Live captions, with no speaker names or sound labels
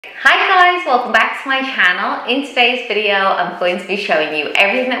Hi guys, welcome back to my channel. In today's video, I'm going to be showing you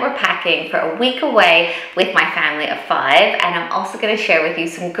everything that we're packing for a week away with my family of 5, and I'm also going to share with you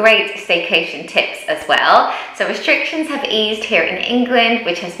some great staycation tips as well. So restrictions have eased here in England,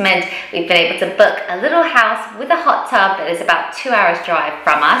 which has meant we've been able to book a little house with a hot tub that is about 2 hours drive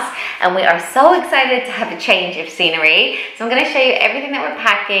from us, and we are so excited to have a change of scenery. So I'm going to show you everything that we're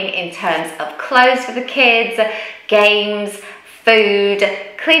packing in terms of clothes for the kids, games, food,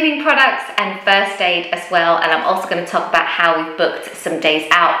 cleaning products, and first aid as well. And I'm also going to talk about how we've booked some days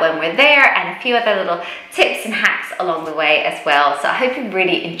out when we're there and a few other little tips and hacks along the way as well. So I hope you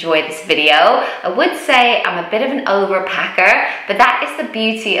really enjoy this video. I would say I'm a bit of an overpacker, but that is the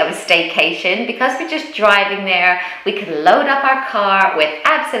beauty of a staycation. Because we're just driving there, we can load up our car with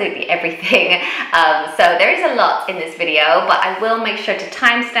absolutely everything. So there is a lot in this video, but I will make sure to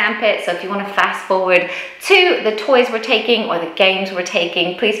timestamp it. So if you want to fast forward to the toys we're taking or the games we're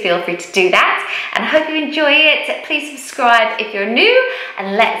taking, please feel free to do that. And I hope you enjoy it. Please subscribe if you're new,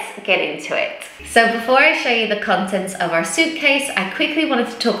 and let's get into it. So before I show you the contents of our suitcase, I quickly wanted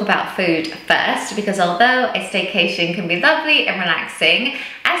to talk about food first, because although a staycation can be lovely and relaxing,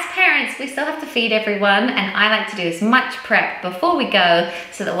 as parents, we still have to feed everyone, and I like to do as much prep before we go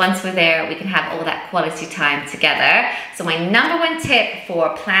so that once we're there, we can have all that quality time together. So my #1 tip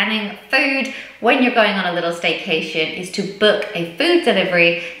for planning food when you're going on a little staycation is to book a food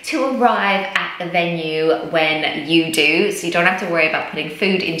delivery to arrive at the venue when you do. So you don't have to worry about putting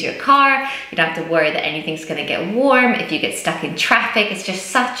food into your car. You don't have to worry that anything's gonna get warm if you get stuck in traffic. It's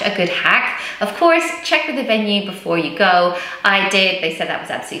just such a good hack. Of course, check with the venue before you go. I did, they said that was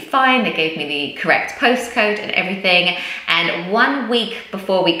absolutely fine. They gave me the correct postcode and everything. And 1 week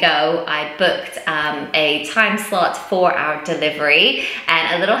before we go, I booked a time slot for our delivery.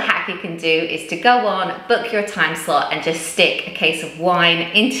 And a little hack you can do is to go on, book your time slot, and just stick a case of wine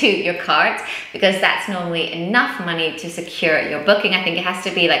into your cart, because that's normally enough money to secure your booking. I think it has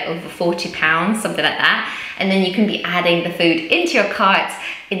to be like over £40, something like that. And then you can be adding the food into your cart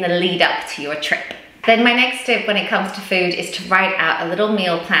in the lead up to your trip. Then my next tip when it comes to food is to write out a little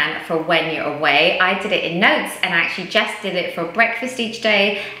meal plan for when you're away. I did it in notes, and I actually just did it for breakfast each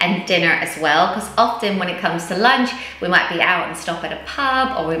day and dinner as well, because often when it comes to lunch, we might be out and stop at a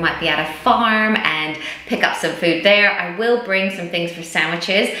pub, or we might be at a farm and pick up some food there. I will bring some things for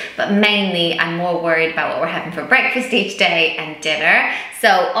sandwiches, but mainly I'm more worried about what we're having for breakfast each day and dinner. So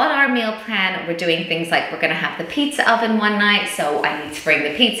on our meal plan, we're doing things like we're gonna have the pizza oven one night, so I need to bring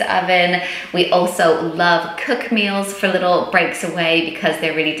the pizza oven. We also love cook meals for little breaks away because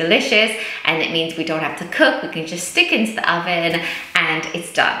they're really delicious, and it means we don't have to cook. We can just stick into the oven and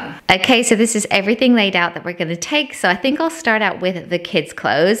it's done. Okay, so this is everything laid out that we're gonna take. So I think I'll start out with the kids'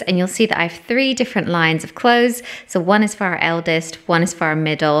 clothes, and you'll see that I have 3 different lines of clothes. So one is for our eldest, one is for our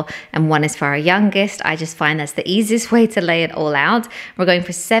middle, and one is for our youngest. I just find that's the easiest way to lay it all out. We're going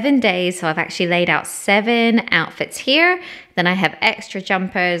for 7 days, so I've actually laid out 7 outfits here. Then I have extra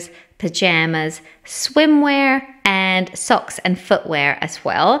jumpers, pajamas, swimwear, and socks and footwear as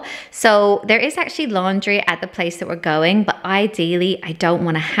well. So there is actually laundry at the place that we're going, but ideally I don't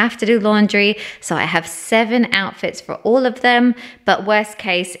want to have to do laundry. So I have 7 outfits for all of them, but worst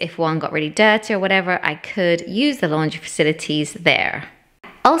case, if one got really dirty or whatever, I could use the laundry facilities there.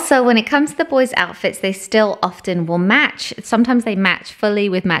 Also, when it comes to the boys' outfits, they still often will match. Sometimes they match fully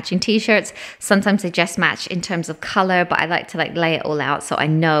with matching t-shirts. Sometimes they just match in terms of color, but I like to lay it all out so I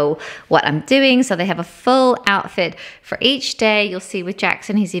know what I'm doing. So they have a full outfit for each day. You'll see with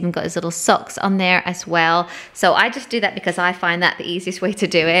Jackson, he's even got his little socks on there as well. So I just do that because I find that the easiest way to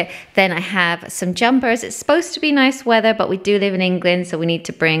do it. Then I have some jumpers. It's supposed to be nice weather, but we do live in England, so we need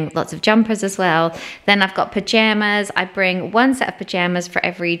to bring lots of jumpers as well. Then I've got pajamas. I bring 1 set of pajamas for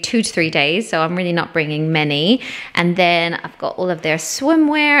every 2 to 3 days, so I'm really not bringing many. And then I've got all of their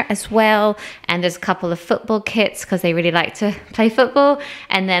swimwear as well, and there's a couple of football kits because they really like to play football.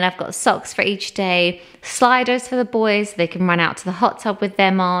 And then I've got socks for each day, sliders for the boys, they can run out to the hot tub with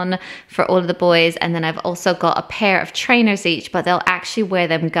them on for all of the boys. And then I've also got a pair of trainers each, but they'll actually wear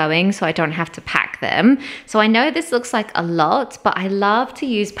them going, so I don't have to pack them. So I know this looks like a lot, but I love to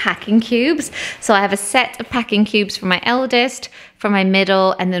use packing cubes. So I have a set of packing cubes for my eldest, for my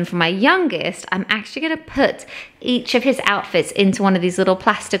middle, and then for my youngest, I'm actually gonna put each of his outfits into one of these little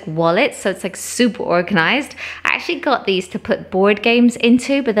plastic wallets, so it's like super organized. I actually got these to put board games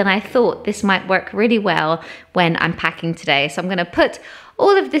into, but then I thought this might work really well when I'm packing today. So I'm gonna put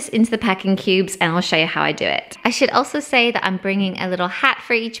all of this into the packing cubes and I'll show you how I do it. I should also say that I'm bringing a little hat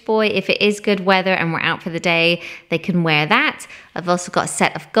for each boy. If it is good weather and we're out for the day, they can wear that. I've also got a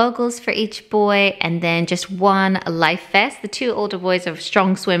set of goggles for each boy and then just one life vest. The two older boys are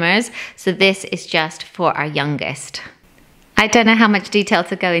strong swimmers, so this is just for our youngest. I don't know how much detail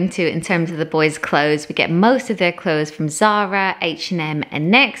to go into in terms of the boys' clothes. We get most of their clothes from Zara, H&M and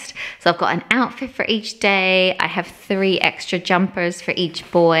Next. So I've got an outfit for each day. I have 3 extra jumpers for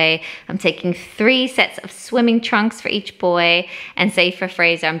each boy. I'm taking 3 sets of swimming trunks for each boy. And say for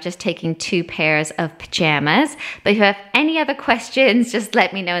Fraser, I'm just taking 2 pairs of pajamas. But if you have any other questions, just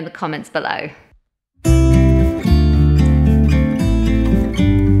let me know in the comments below.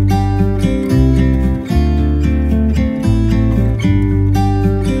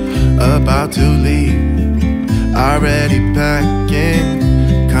 About to leave, already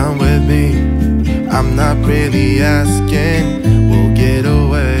packing. Come with me, I'm not really asking. We'll get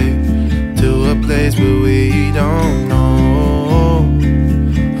away to a place where we don't know.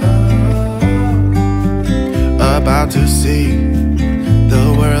 About to see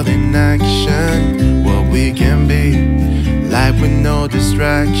the world in action, what we can be, life with no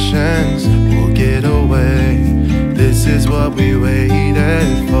distractions. We'll get away, this is what we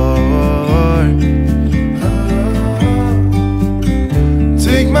waited for.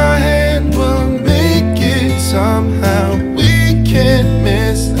 Take my hand, we'll make it somehow. We can't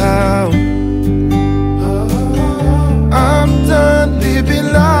miss out. I'm done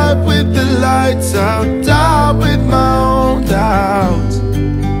living life with the lights out, die with my own doubts.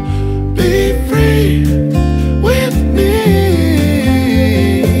 Be free with me.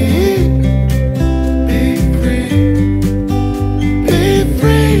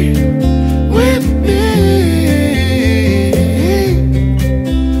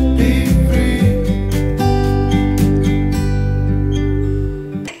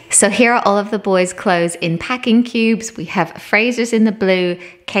 So here are all of the boys' clothes in packing cubes. We have Fraser's in the blue,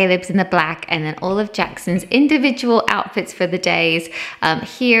 Caleb's in the black, and then all of Jackson's individual outfits for the days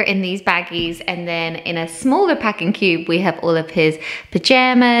here in these baggies. And then in a smaller packing cube, we have all of his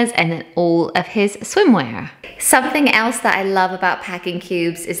pajamas and then all of his swimwear. Something else that I love about packing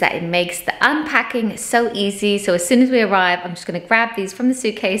cubes is that it makes the unpacking so easy. So as soon as we arrive, I'm just gonna grab these from the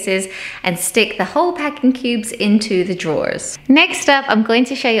suitcases and stick the whole packing cubes into the drawers. Next up, I'm going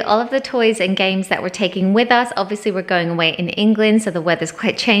to show you all of the toys and games that we're taking with us. Obviously, we're going away in England, so the weather's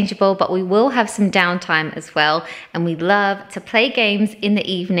quite changeable, but we will have some downtime as well. And we love to play games in the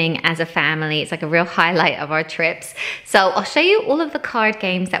evening as a family. It's like a real highlight of our trips. So I'll show you all of the card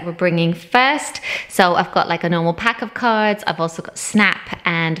games that we're bringing first. So I've got like a normal pack of cards. I've also got Snap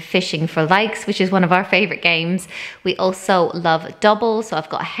and Fishing for Likes, which is one of our favorite games. We also love doubles. So I've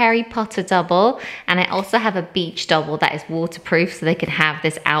got a Harry Potter double, and I also have a beach double that is waterproof, so they can have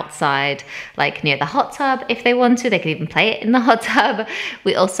this outside, like near the hot tub if they want to. They can even play it in the hot tub.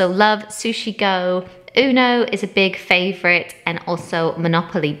 We also love Sushi Go. Uno is a big favorite, and also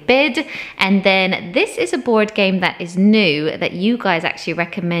Monopoly Bid. And then this is a board game that is new that you guys actually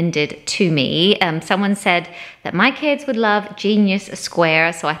recommended to me. Someone said that my kids would love Genius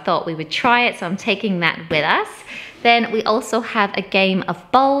Square, so I thought we would try it, so I'm taking that with us. Then we also have a game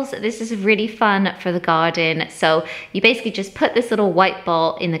of balls. This is really fun for the garden. So you basically just put this little white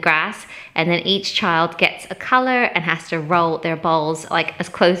ball in the grass, and then each child gets a color and has to roll their balls like as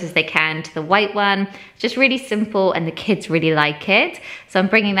close as they can to the white one. Just really simple, and the kids really like it. So I'm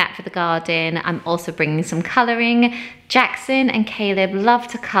bringing that for the garden. I'm also bringing some coloring. Jackson and Caleb love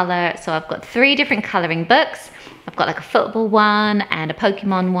to color, so I've got 3 different coloring books. I've got like a football one and a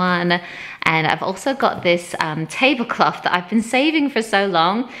Pokemon one. And I've also got this tablecloth that I've been saving for so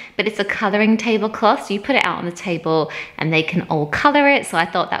long, but it's a coloring tablecloth. So you put it out on the table and they can all color it. So I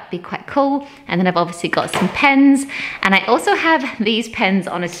thought that would be quite cool. And then I've obviously got some pens, and I also have these pens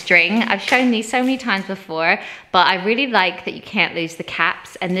on a string. I've shown these so many times before, but I really like that you can't lose the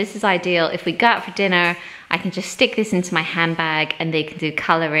caps. And this is ideal if we go out for dinner. I can just stick this into my handbag and they can do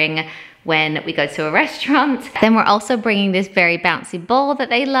coloring when we go to a restaurant. Then we're also bringing this very bouncy ball that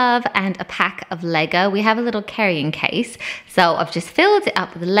they love and a pack of Lego. We have a little carrying case, so I've just filled it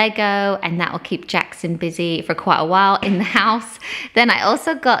up with Lego, and that will keep Jackson busy for quite a while in the house. Then I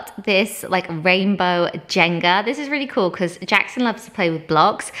also got this like rainbow Jenga. This is really cool because Jackson loves to play with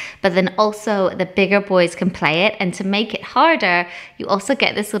blocks, but then also the bigger boys can play it. And to make it harder, you also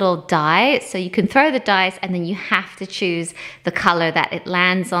get this little die, so you can throw the dice and then you have to choose the color that it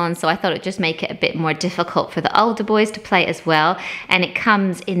lands on. So I thought thought it would just make it a bit more difficult for the older boys to play as well. And it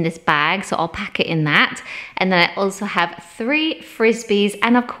comes in this bag, so I'll pack it in that. And then I also have 3 frisbees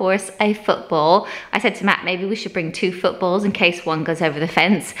and of course a football. I said to Matt, maybe we should bring 2 footballs in case one goes over the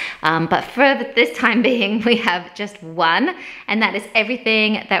fence. But for this time being, we have just 1. And that is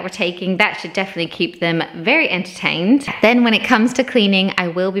everything that we're taking. That should definitely keep them very entertained. Then when it comes to cleaning, I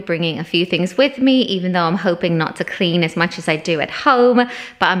will be bringing a few things with me, even though I'm hoping not to clean as much as I do at home.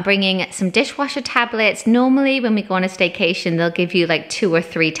 But I'm bringing some dishwasher tablets. Normally when we go on a staycation, they'll give you like 2 or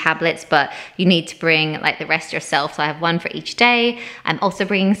 3 tablets, but you need to bring like the rest yourself. So I have 1 for each day. I'm also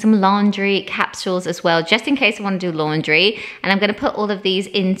bringing some laundry capsules as well, just in case I want to do laundry. And I'm going to put all of these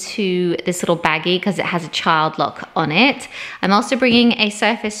into this little baggie because it has a child lock on it. I'm also bringing a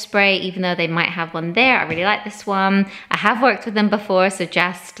surface spray, even though they might have one there. I really like this one. I have worked with them before, so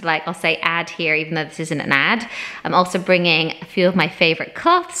just like I'll say ad here, even though this isn't an ad. I'm also bringing a few of my favorite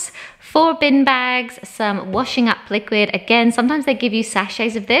cloths, 4 bin bags, some washing up liquid. Again, sometimes they give you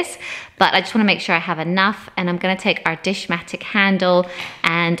sachets of this, but I just want to make sure I have enough. And I'm going to take our Dishmatic handle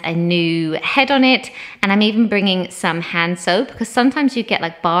and a new head on it. And I'm even bringing some hand soap because sometimes you get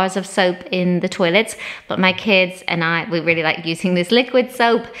like bars of soap in the toilets, but my kids and we really like using this liquid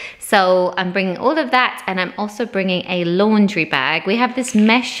soap. So I'm bringing all of that, and I'm also bringing a laundry bag. We have this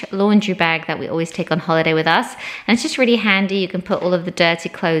mesh laundry bag that we always take on holiday with us, and it's just really handy. You can put all of the dirty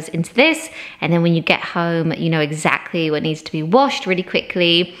clothes into this, and then when you get home, you know exactly what needs to be washed really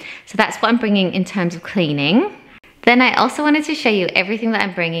quickly. So that's what I'm bringing in terms of cleaning. Then I also wanted to show you everything that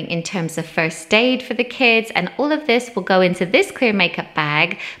I'm bringing in terms of first aid for the kids, and all of this will go into this clear makeup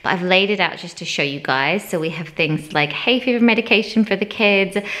bag, but I've laid it out just to show you guys. So we have things like hay fever medication for the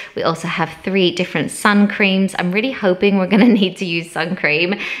kids. We also have 3 different sun creams. I'm really hoping we're gonna need to use sun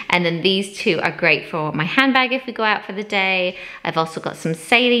cream. And then these 2 are great for my handbag if we go out for the day. I've also got some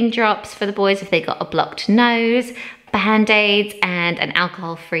saline drops for the boys if they got a blocked nose, Band-Aids, and an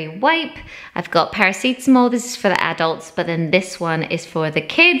alcohol-free wipe. I've got paracetamol. This is for the adults, but then this one is for the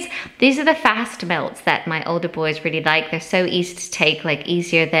kids. These are the fast melts that my older boys really like. They're so easy to take, like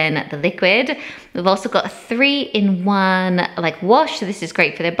easier than the liquid. We've also got a 3-in-1 like wash. So this is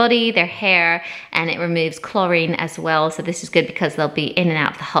great for their body, their hair, and it removes chlorine as well. So this is good because they'll be in and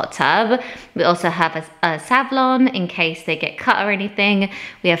out of the hot tub. We also have a Savlon in case they get cut or anything.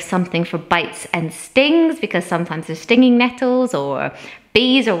 We have something for bites and stings because sometimes there's stinging nettles or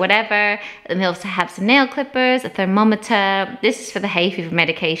bees or whatever. And we also have some nail clippers, a thermometer. This is for the hay fever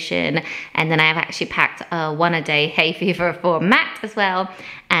medication. And then I've actually packed a 1-a-day hay fever for Matt as well.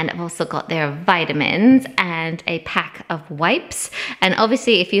 And I've also got their vitamins and a pack of wipes. And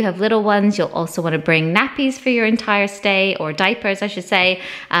obviously if you have little ones, you'll also want to bring nappies for your entire stay, or diapers I should say,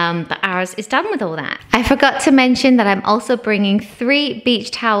 but ours is done with all that. I forgot to mention that I'm also bringing 3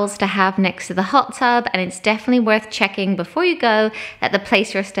 beach towels to have next to the hot tub, and it's definitely worth checking before you go that the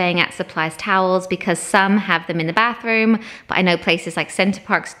place you're staying at supplies towels, because some have them in the bathroom, but I know places like Center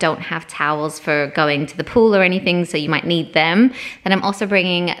Parks don't have towels for going to the pool or anything, so you might need them. Then I'm also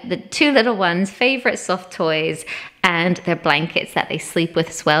bringing the 2 little ones' favorite soft toys and their blankets that they sleep with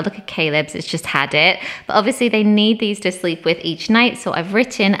as well. Look at Caleb's, it's just had it. But obviously they need these to sleep with each night. So I've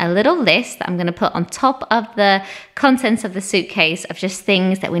written a little list that I'm gonna put on top of the contents of the suitcase of just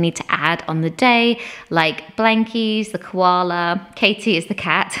things that we need to add on the day, like blankies, the koala, Katie is the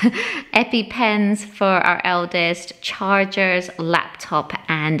cat, EpiPens for our eldest, chargers, laptop,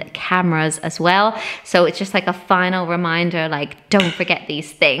 and cameras as well. So it's just like a final reminder, like don't forget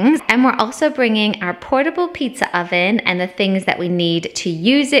these things. And we're also bringing our portable pizza oven and the things that we need to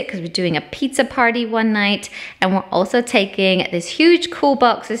use it, because we're doing a pizza party one night. And we're also taking this huge cool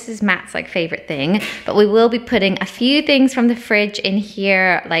box. This is Matt's like favorite thing, but we will be putting a few things from the fridge in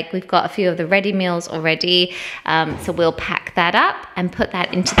here. Like we've got a few of the ready meals already. So we'll pack that up and put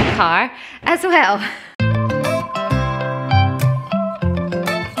that into the car as well.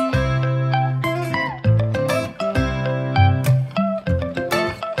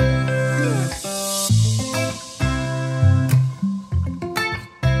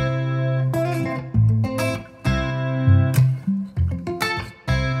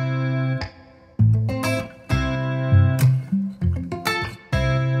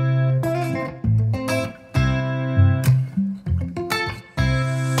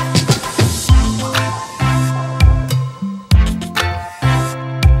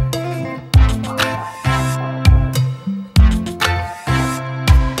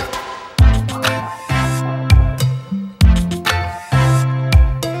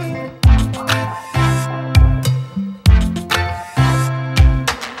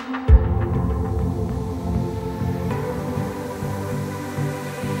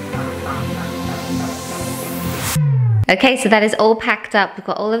 Okay, so that is all packed up. We've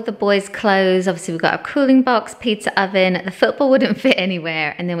got all of the boys' clothes. Obviously, we've got our cooling box, pizza oven. The football wouldn't fit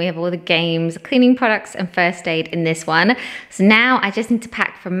anywhere. And then we have all the games, cleaning products, and first aid in this one. So now I just need to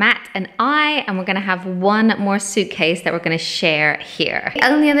pack for Matt and I, and we're gonna have one more suitcase that we're gonna share here. The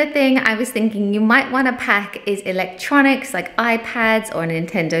only other thing I was thinking you might wanna pack is electronics like iPads or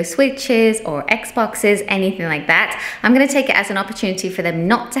Nintendo Switches or Xboxes, anything like that. I'm gonna take it as an opportunity for them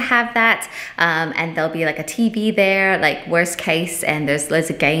not to have that, and there'll be like a TV there, like worst case, and there's loads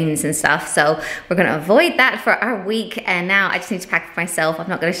of games and stuff. So we're gonna avoid that for our week, and now I just need to pack for myself. I'm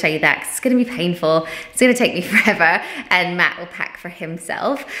not gonna show you that because it's gonna be painful. It's gonna take me forever, and Matt will pack for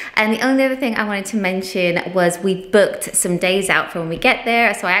himself. And the only other thing I wanted to mention was we booked some days out for when we get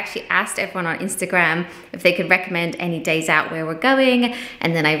there. So I actually asked everyone on Instagram if they could recommend any days out where we're going,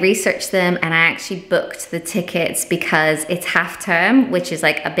 and then I researched them, and I actually booked the tickets because it's half term, which is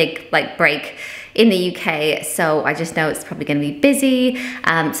like a big break in the UK, so I just know it's probably going to be busy,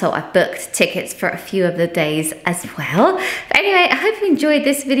 so I've booked tickets for a few of the days as well. But anyway, I hope you enjoyed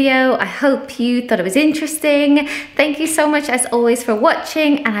this video. I hope you thought it was interesting. Thank you so much as always for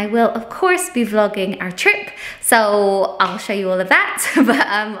watching, and I will of course be vlogging our trip, so I'll show you all of that. But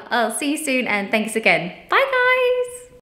I'll see you soon, and thanks again. Bye guys!